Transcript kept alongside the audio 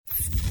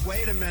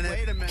Wait a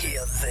minute.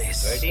 Hear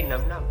this. Birdie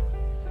num num.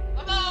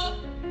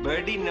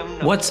 Birdie num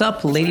num. What's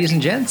up, ladies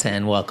and gents,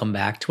 and welcome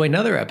back to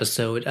another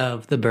episode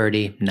of the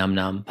Birdie Num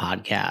Num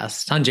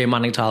podcast. Sanjay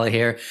Manigtala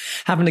here,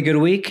 having a good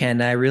week,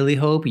 and I really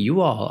hope you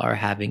all are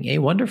having a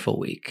wonderful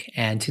week.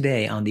 And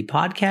today on the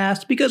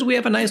podcast, because we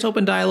have a nice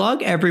open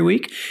dialogue every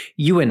week,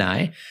 you and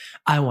I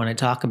want to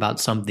talk about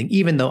something,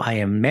 even though I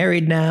am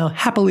married now,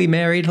 happily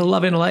married,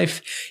 loving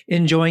life,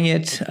 enjoying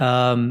it.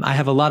 I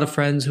have a lot of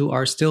friends who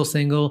are still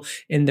single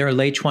in their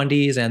late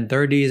 20s and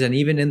 30s and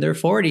even in their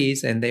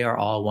 40s, and they are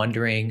all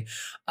wondering,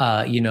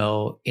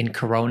 in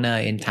Corona,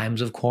 in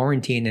times of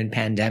quarantine and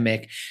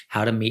pandemic,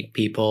 how to meet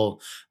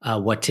people,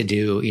 what to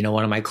do. You know,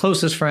 one of my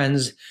closest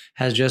friends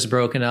has just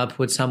broken up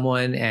with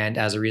someone, and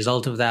as a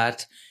result of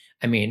that,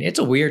 I mean, it's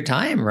a weird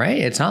time, right?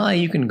 It's not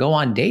like you can go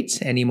on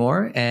dates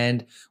anymore.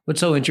 And what's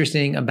so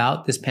interesting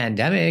about this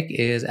pandemic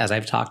is, as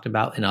I've talked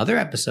about in other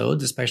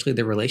episodes, especially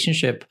the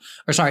respect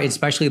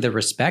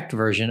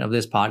version of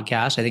this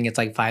podcast, I think it's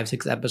like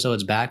 5-6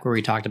 episodes back where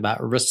we talked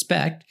about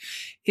respect,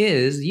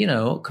 is,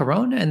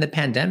 Corona and the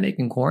pandemic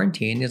and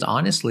quarantine is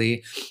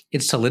honestly,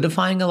 it's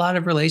solidifying a lot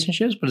of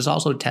relationships, but it's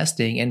also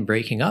testing and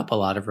breaking up a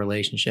lot of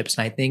relationships.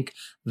 And I think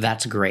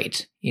that's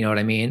great. You know what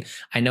I mean?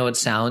 I know it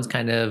sounds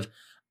kind of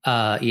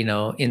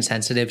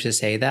insensitive to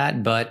say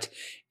that, but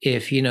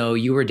if,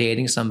 you were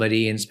dating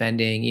somebody and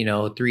spending,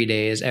 3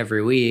 days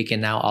every week,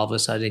 and now all of a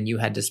sudden you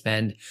had to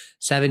spend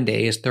 7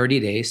 days, 30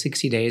 days,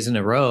 60 days in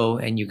a row,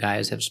 and you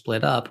guys have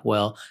split up,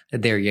 well,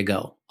 there you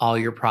go. All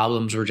your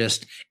problems were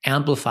just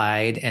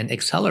amplified and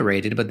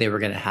accelerated, but they were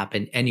going to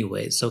happen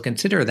anyways. So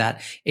consider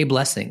that a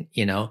blessing,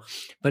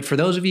 But for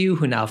those of you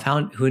who now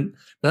find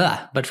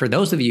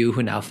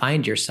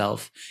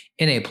yourself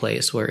in a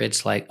place where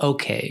it's like,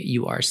 okay,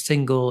 you are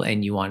single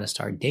and you want to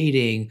start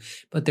dating,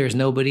 but there's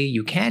nobody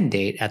you can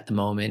date at the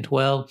moment.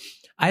 Well,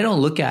 I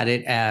don't look at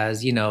it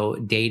as,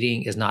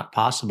 dating is not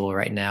possible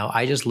right now.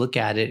 I just look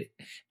at it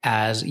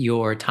as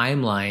your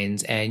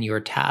timelines and your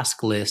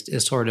task list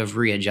is sort of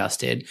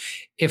readjusted.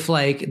 If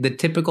like the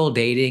typical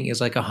dating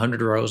is like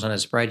 100 rows on a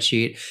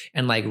spreadsheet,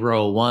 and like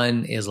row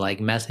 1 is like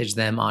message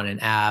them on an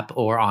app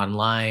or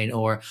online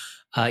or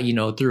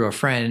through a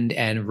friend,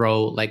 and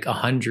row like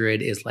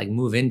 100 is like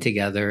move in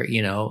together,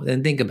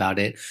 then think about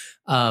it.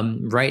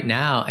 Right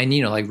now, and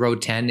like row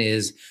 10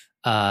 is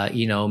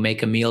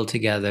make a meal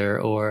together,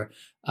 or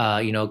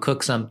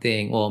cook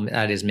something. Well,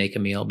 that is make a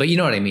meal, but you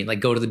know what I mean? Like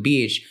go to the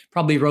beach.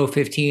 Probably row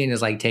 15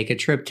 is like take a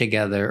trip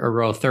together, or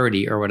row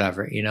 30 or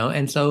whatever,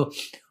 And so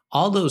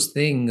all those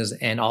things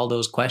and all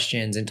those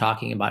questions and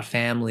talking about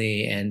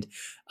family and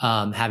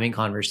having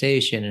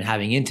conversation and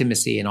having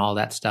intimacy and all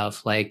that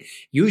stuff, like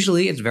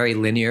usually it's very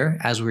linear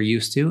as we're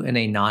used to in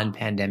a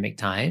non-pandemic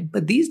time,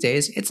 but these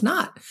days it's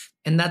not.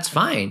 And that's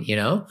fine,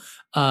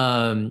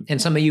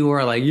 and some of you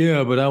are like,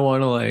 yeah, but I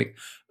want to like,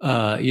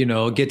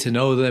 get to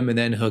know them and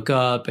then hook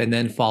up and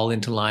then fall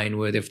into line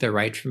with if they're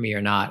right for me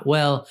or not.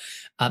 Well,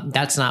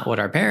 that's not what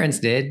our parents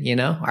did.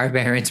 Our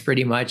parents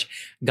pretty much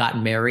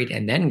got married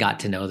and then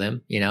got to know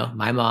them.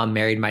 My mom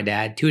married my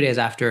dad 2 days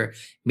after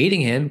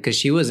meeting him because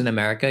she was in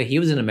America. He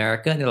was in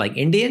America. And they're like,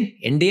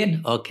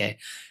 Indian? Okay.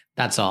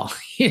 That's all,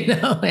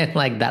 and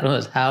like, that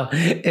was how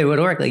it would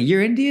work. Like,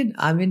 you're Indian,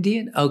 I'm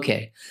Indian.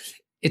 Okay.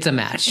 It's a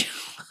match.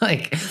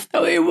 Like,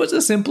 it was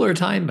a simpler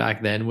time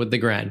back then with the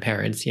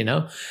grandparents,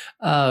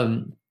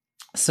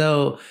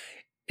 So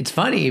it's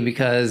funny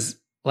because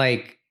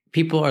like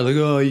people are like,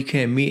 oh, you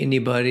can't meet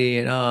anybody,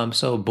 and oh, I'm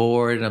so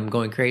bored and I'm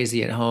going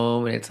crazy at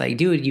home. And it's like,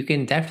 dude, you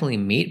can definitely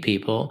meet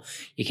people.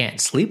 You can't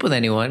sleep with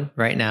anyone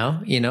right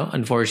now,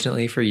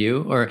 unfortunately for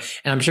you. And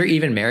I'm sure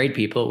even married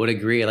people would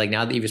agree, like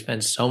now that you've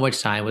spent so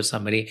much time with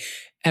somebody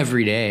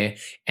every day.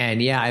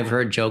 And yeah, I've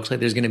heard jokes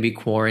like there's going to be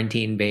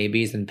quarantine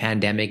babies and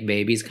pandemic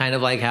babies, kind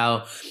of like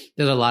how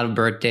there's a lot of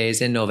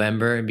birthdays in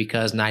November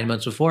because 9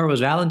 months before was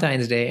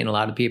Valentine's Day and a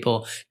lot of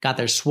people got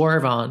their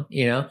swerve on,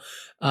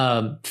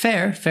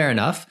 fair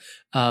enough.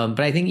 But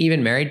I think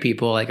even married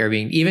people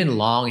even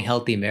long,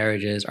 healthy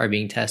marriages are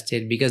being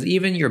tested, because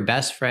even your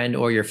best friend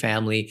or your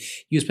family,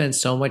 you spend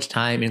so much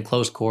time in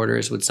close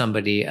quarters with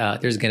somebody,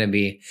 there's going to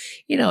be,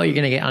 you're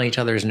going to get on each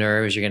other's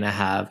nerves. You're going to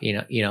have,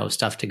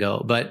 stuff to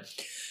go. But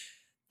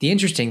the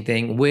interesting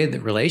thing with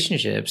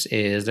relationships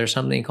is there's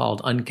something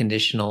called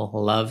unconditional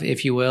love,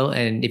 if you will.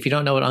 And if you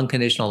don't know what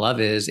unconditional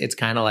love is, it's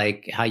kind of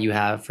like how you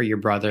have for your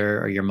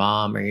brother or your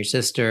mom or your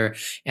sister.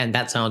 And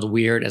that sounds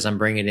weird as I'm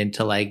bringing it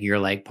into like your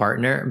like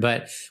partner.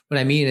 But what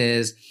I mean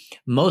is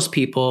most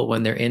people,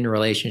 when they're in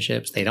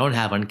relationships, they don't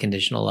have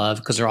unconditional love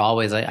because they're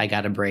always like, I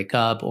got to break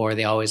up, or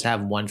they always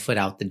have one foot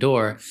out the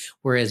door.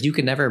 Whereas you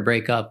can never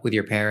break up with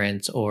your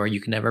parents, or you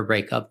can never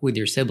break up with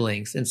your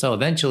siblings. And so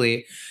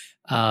eventually,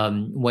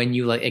 when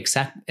you like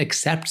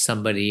accept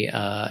somebody,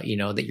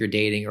 that you're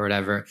dating or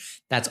whatever,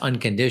 that's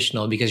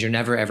unconditional because you're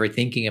never ever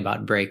thinking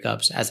about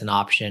breakups as an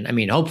option. I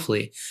mean,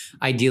 hopefully,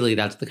 ideally,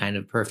 that's the kind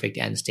of perfect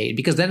end state,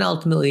 because then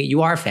ultimately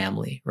you are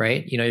family,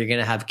 right? You're going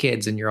to have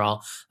kids and you're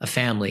all a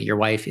family. Your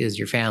wife is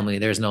your family.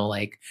 There's no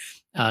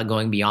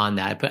going beyond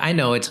that. But I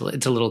know it's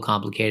a little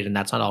complicated and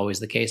that's not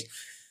always the case.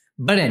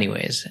 But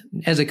anyways,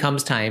 as it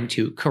comes time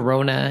to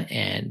Corona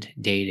and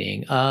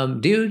dating,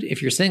 dude,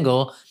 if you're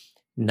single,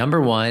 number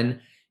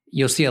one,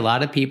 you'll see a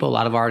lot of people, a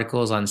lot of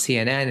articles on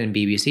CNN and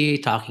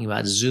BBC talking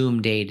about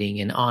Zoom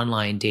dating and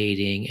online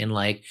dating, and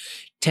like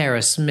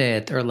Tara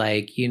Smith or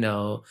like,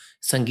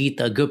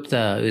 Sangeeta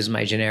Gupta is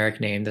my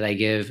generic name that I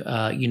give,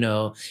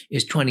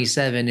 is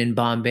 27 in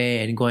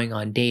Bombay and going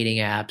on dating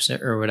apps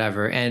or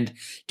whatever and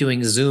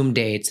doing Zoom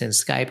dates and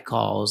Skype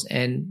calls.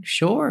 And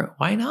sure,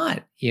 why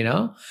not?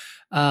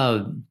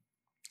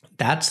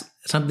 That's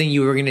something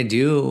you were going to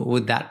do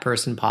with that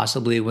person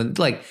possibly when,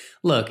 like,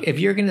 look, if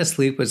you're going to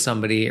sleep with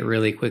somebody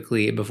really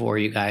quickly before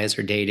you guys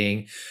are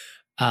dating,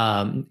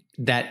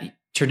 that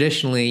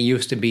traditionally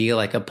used to be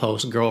like a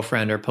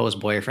post-girlfriend or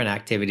post-boyfriend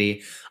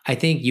activity. I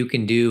think you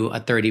can do a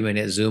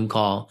 30-minute Zoom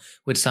call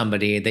with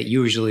somebody that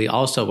usually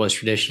also was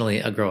traditionally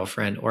a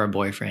girlfriend or a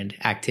boyfriend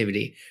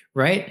activity,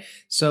 right?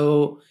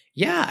 So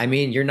yeah, I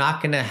mean, you're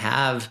not going to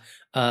have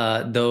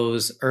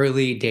those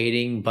early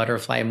dating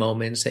butterfly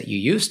moments that you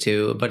used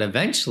to, but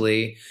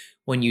eventually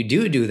when you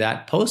do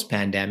that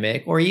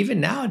post-pandemic, or even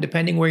now,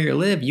 depending where you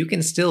live, you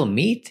can still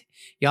meet.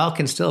 Y'all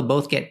can still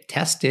both get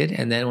tested.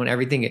 And then when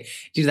everything,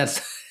 dude,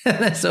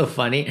 that's so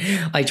funny.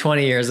 Like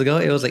 20 years ago,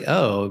 it was like,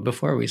 oh,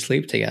 before we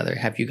sleep together,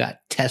 have you got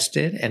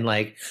tested? And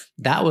like,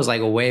 that was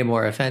like way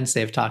more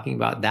offensive talking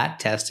about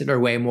that tested, or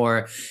way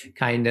more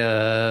kind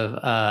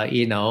of,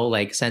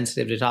 like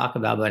sensitive to talk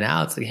about. But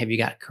now it's like, have you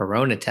got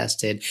Corona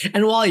tested?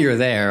 And while you're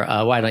there,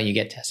 why don't you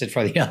get tested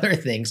for the other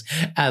things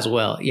as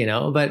well,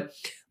 But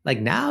like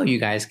now you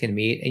guys can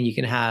meet and you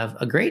can have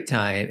a great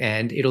time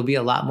and it'll be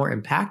a lot more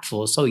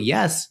impactful. So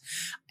yes,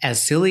 as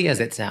silly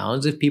as it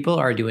sounds, if people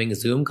are doing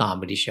Zoom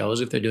comedy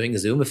shows, if they're doing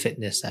Zoom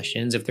fitness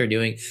sessions, if they're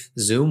doing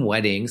Zoom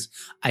weddings,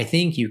 I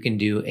think you can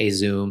do a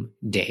Zoom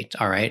date.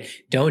 All right.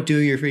 Don't do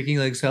your freaking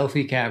like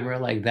selfie camera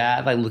like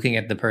that, like looking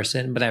at the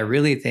person. But I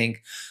really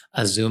think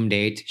a Zoom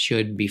date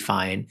should be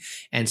fine.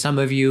 And some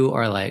of you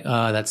are like,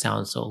 oh, that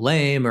sounds so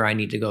lame, or I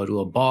need to go to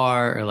a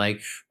bar, or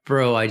like,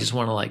 bro, I just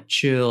want to like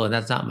chill and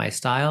that's not my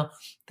style.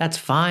 That's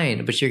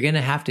fine. But you're going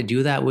to have to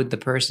do that with the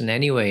person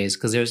anyways,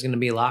 because there's going to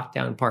be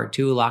lockdown part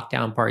 2,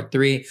 lockdown part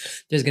 3.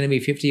 There's going to be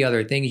 50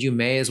 other things. You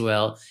may as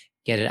well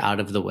get it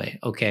out of the way.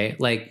 Okay.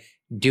 Like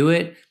do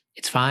it.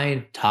 It's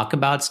fine. Talk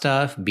about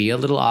stuff, be a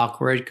little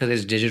awkward because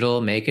it's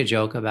digital, make a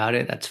joke about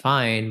it. That's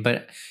fine.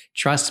 But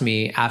trust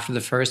me, after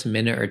the first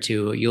minute or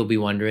two, you'll be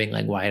wondering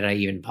like, why did I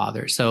even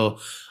bother? So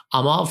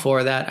I'm all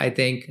for that. I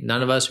think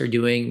none of us are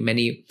doing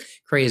many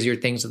crazier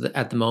things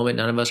at the moment.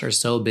 None of us are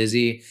so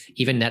busy.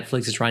 Even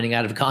Netflix is running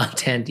out of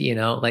content,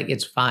 like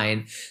it's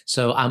fine.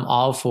 So I'm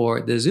all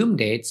for the Zoom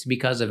dates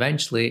because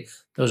eventually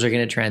those are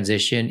going to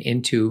transition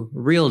into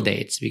real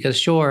dates because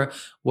sure,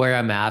 wear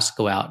a mask,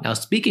 go out. Now,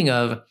 speaking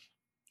of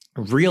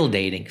real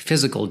dating,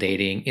 physical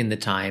dating in the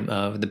time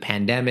of the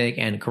pandemic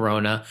and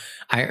Corona,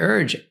 I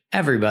urge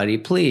everybody,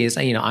 please,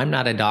 I'm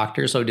not a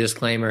doctor, so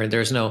disclaimer,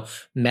 there's no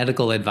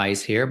medical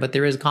advice here, but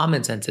there is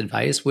common sense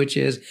advice, which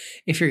is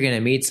if you're going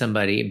to meet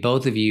somebody,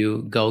 both of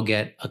you go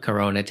get a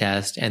Corona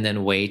test and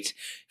then wait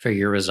for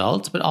your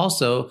results. But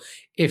also,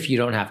 if you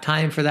don't have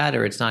time for that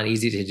or it's not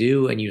easy to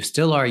do and you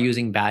still are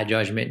using bad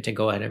judgment to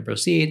go ahead and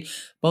proceed,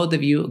 both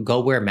of you go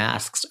wear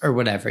masks or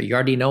whatever. You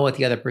already know what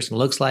the other person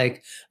looks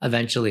like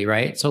eventually,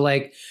 right? So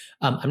like,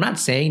 I'm not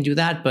saying do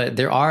that, but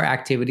there are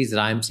activities that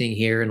I'm seeing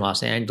here in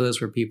Los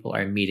Angeles where people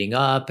are meeting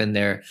up and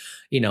they're,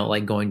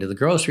 like going to the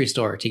grocery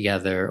store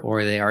together,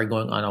 or they are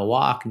going on a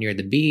walk near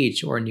the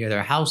beach or near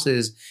their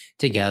houses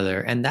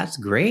together. And that's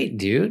great,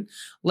 dude.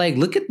 Like,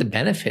 look at the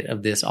benefit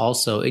of this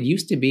also. It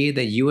used to be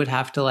that you would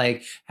have to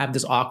like have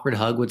this awkward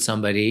hug with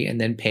somebody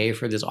and then pay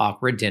for this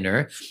awkward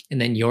dinner.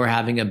 And then you're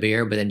having a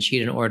beer, but then she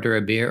didn't order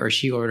a beer, or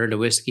she ordered a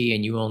whiskey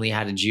and you only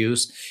had a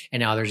juice. And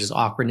now there's this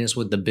awkwardness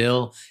with the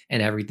bill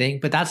and everything.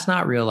 But that's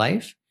not real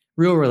life.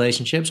 Real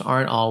relationships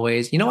aren't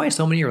always, why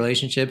so many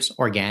relationships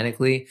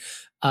organically,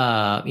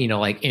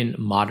 like in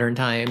modern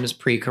times,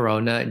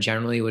 pre-corona,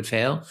 generally would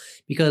fail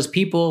because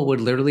people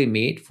would literally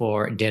meet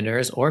for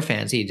dinners or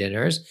fancy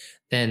dinners.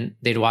 Then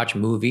they'd watch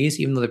movies,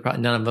 even though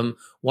none of them,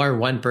 or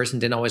one person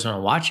didn't always want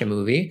to watch a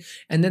movie.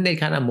 And then they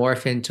kind of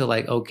morph into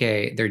like,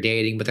 okay, they're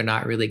dating, but they're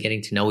not really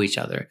getting to know each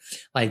other.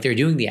 Like they're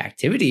doing the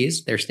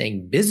activities, they're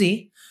staying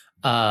busy,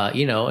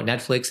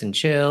 Netflix and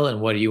chill.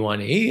 And what do you want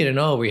to eat?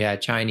 And we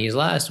had Chinese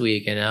last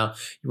week, and now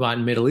you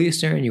want Middle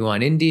Eastern, you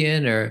want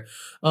Indian, or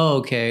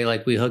okay,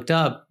 like we hooked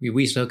up.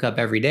 We used to hook up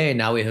every day.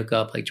 Now we hook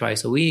up like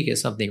twice a week.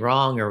 Is something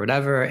wrong or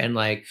whatever? And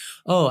like,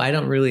 I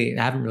haven't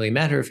really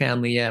met her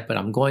family yet, but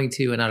I'm going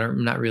to, and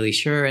I'm not really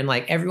sure. And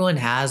like everyone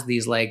has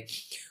these like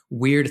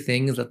weird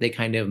things that they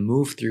kind of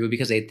move through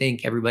because they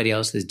think everybody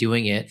else is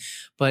doing it.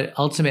 But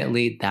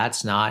ultimately,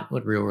 that's not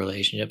what real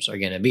relationships are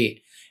going to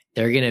be.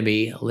 They're going to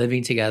be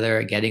living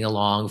together, getting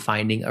along,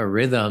 finding a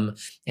rhythm.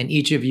 And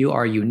each of you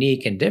are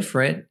unique and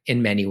different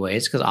in many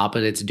ways because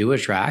opposites do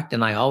attract.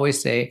 And I always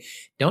say,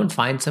 don't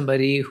find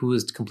somebody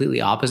who's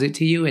completely opposite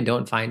to you, and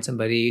don't find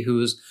somebody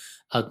who's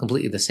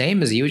completely the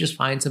same as you. Just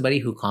find somebody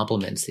who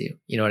complements you.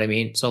 You know what I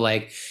mean? So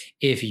like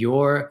if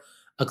you're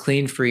a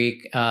clean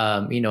freak,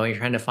 you're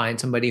trying to find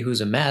somebody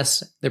who's a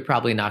mess, they're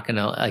probably not going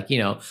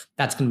to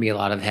that's going to be a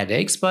lot of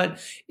headaches. But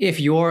if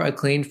you're a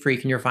clean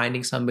freak and you're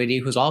finding somebody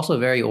who's also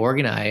very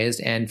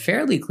organized and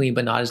fairly clean,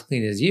 but not as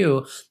clean as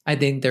you, I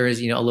think there is,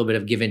 a little bit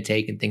of give and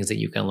take and things that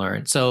you can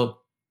learn. So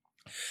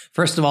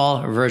first of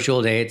all,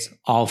 virtual dates,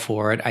 all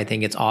for it. I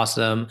think it's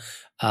awesome.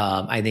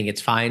 I think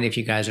it's fine if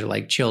you guys are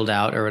like chilled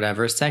out or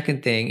whatever.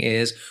 Second thing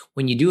is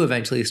when you do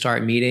eventually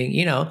start meeting,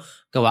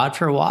 go out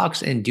for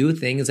walks and do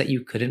things that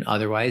you couldn't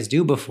otherwise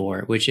do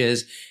before, which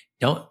is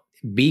don't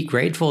be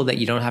grateful that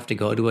you don't have to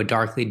go to a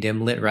darkly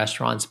dim lit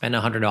restaurant, spend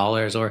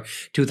 $100 or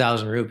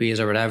 2,000 rupees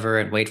or whatever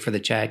and wait for the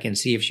check and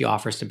see if she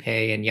offers to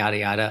pay and yada,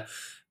 yada.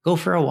 Go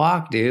for a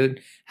walk, dude.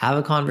 Have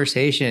a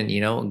conversation,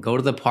 go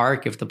to the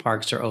park if the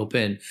parks are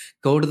open.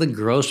 Go to the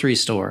grocery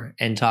store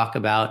and talk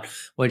about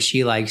what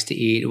she likes to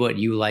eat, what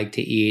you like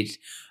to eat.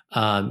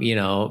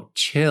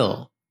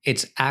 Chill.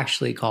 It's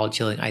actually called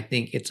chilling. I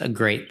think it's a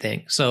great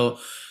thing. So,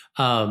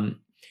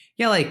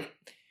 like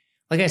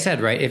I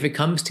said, right? If it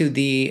comes to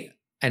the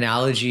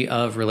analogy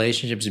of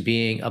relationships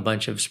being a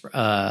bunch of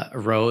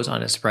rows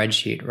on a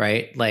spreadsheet,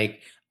 right? Like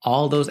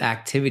all those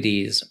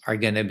activities are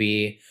going to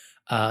be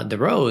the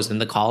rows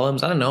and the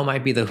columns. I don't know,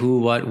 might be the who,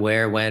 what,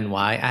 where, when,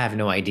 why. I have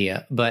no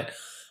idea. But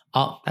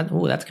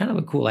that's kind of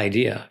a cool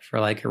idea for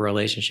like a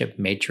relationship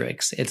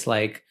matrix. It's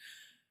like,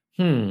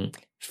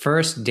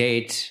 first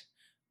date,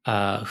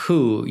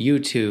 who, you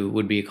two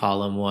would be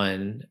column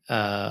 1.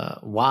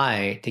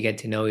 Why, to get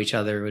to know each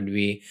other, would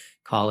be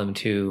column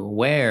 2.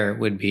 Where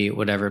would be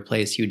whatever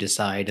place you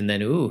decide. And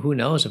then, who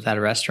knows if that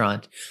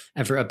restaurant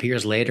ever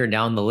appears later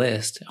down the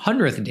list.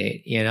 100th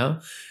date,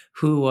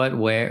 who, what,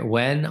 where,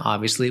 when,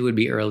 obviously would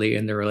be early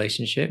in the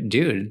relationship.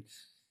 Dude,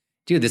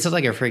 this is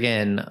like a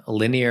friggin'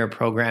 linear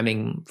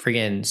programming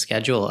friggin'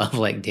 schedule of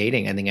like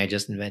dating. I think I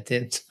just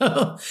invented.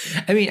 So,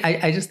 I mean,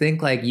 I just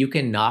think like you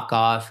can knock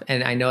off,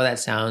 and I know that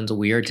sounds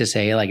weird to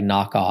say like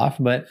knock off,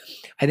 but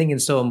I think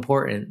it's so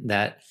important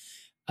that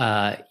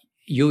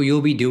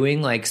you'll be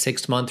doing like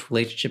 6-month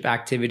relationship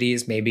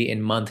activities maybe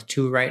in month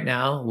 2 right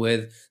now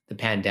with the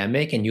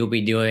pandemic, and you'll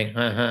be doing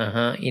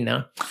a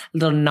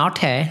little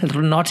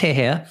naughty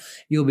here.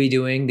 You'll be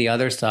doing the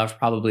other stuff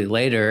probably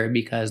later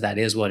because that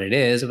is what it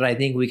is. But I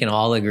think we can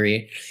all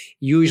agree,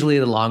 usually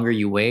the longer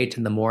you wait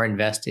and the more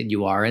invested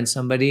you are in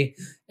somebody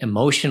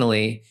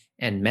emotionally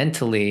and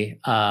mentally,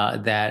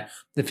 that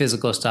the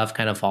physical stuff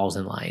kind of falls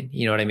in line.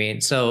 You know what I mean?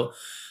 So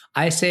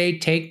I say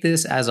take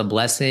this as a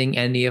blessing.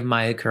 Any of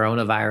my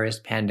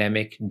coronavirus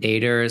pandemic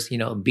daters,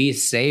 be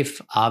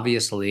safe,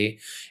 obviously.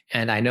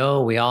 And I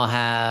know we all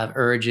have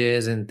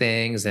urges and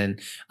things, and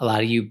a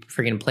lot of you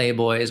freaking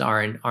playboys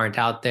aren't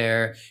out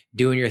there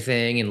doing your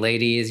thing. And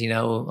ladies,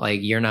 like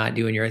you're not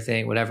doing your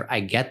thing, whatever. I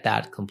get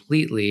that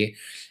completely.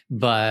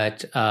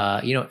 But,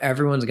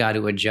 everyone's got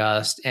to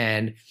adjust.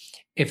 And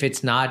if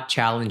it's not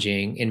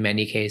challenging, in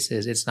many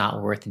cases, it's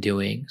not worth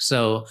doing.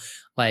 So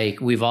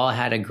like we've all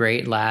had a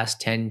great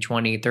last 10,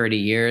 20, 30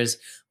 years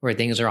where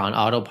things are on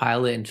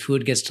autopilot and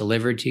food gets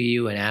delivered to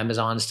you and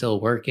Amazon's still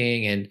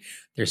working and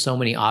there's so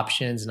many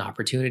options and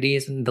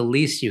opportunities. And the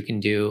least you can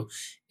do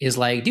is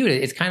like, dude,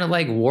 it's kind of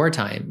like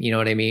wartime. You know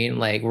what I mean?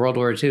 Like World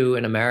War II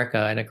in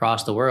America and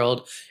across the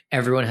world,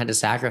 everyone had to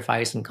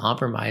sacrifice and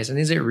compromise. And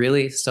is it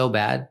really so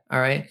bad? All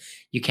right.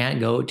 You can't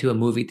go to a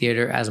movie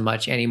theater as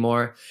much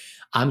anymore.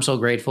 I'm so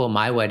grateful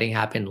my wedding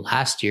happened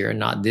last year,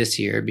 not this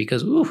year,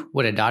 because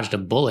would have dodged a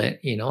bullet,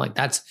 like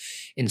that's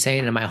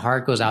insane. And my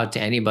heart goes out to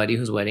anybody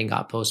whose wedding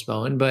got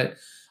postponed. But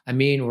I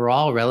mean, we're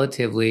all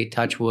relatively,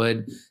 touch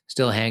wood,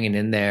 still hanging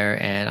in there.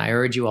 And I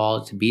urge you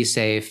all to be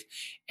safe.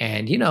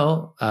 And,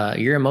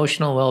 your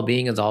emotional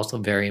well-being is also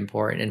very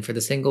important. And for the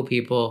single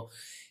people,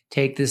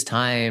 take this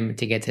time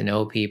to get to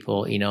know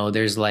people.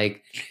 There's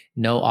like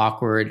no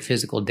awkward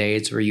physical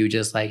dates where you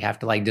just like have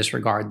to like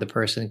disregard the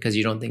person because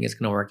you don't think it's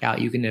going to work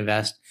out. You can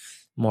invest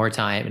more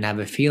time and have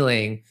a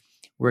feeling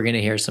we're going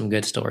to hear some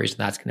good stories, and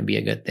that's going to be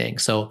a good thing.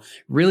 So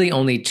really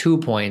only 2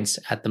 points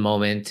at the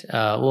moment.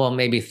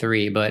 Maybe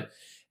 3, but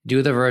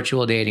do the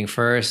virtual dating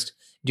first.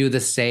 Do the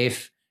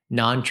safe,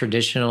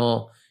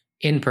 non-traditional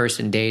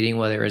in-person dating,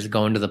 whether it's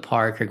going to the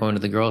park or going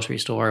to the grocery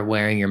store,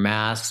 wearing your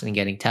masks and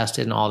getting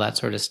tested and all that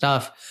sort of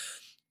stuff.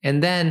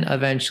 And then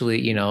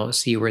eventually,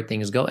 see where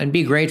things go and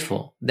be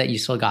grateful that you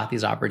still got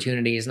these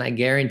opportunities. And I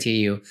guarantee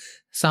you,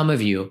 some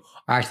of you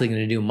are actually going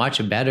to do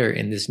much better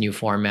in this new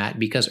format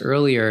because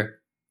earlier,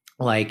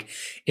 like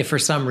if for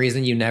some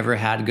reason you never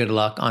had good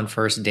luck on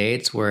first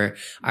dates where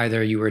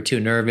either you were too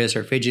nervous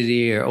or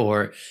fidgety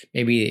or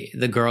maybe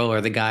the girl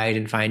or the guy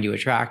didn't find you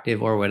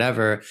attractive or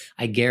whatever,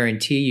 I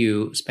guarantee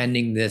you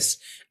spending this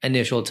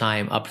initial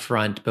time up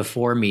front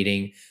before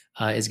meeting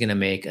is going to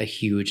make a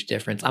huge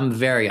difference. I'm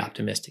very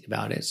optimistic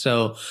about it.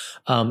 So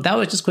that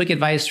was just quick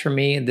advice for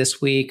me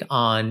this week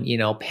on,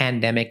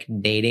 pandemic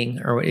dating,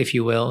 or if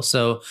you will.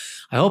 So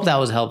I hope that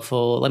was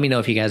helpful. Let me know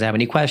if you guys have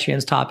any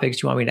questions,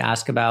 topics you want me to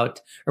ask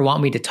about or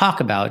want me to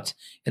talk about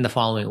in the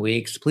following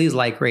weeks. Please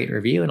like, rate,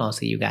 review, and I'll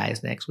see you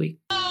guys next week.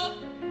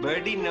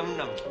 Birdie num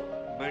num.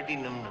 Birdie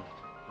num num.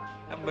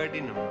 A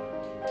birdie num num.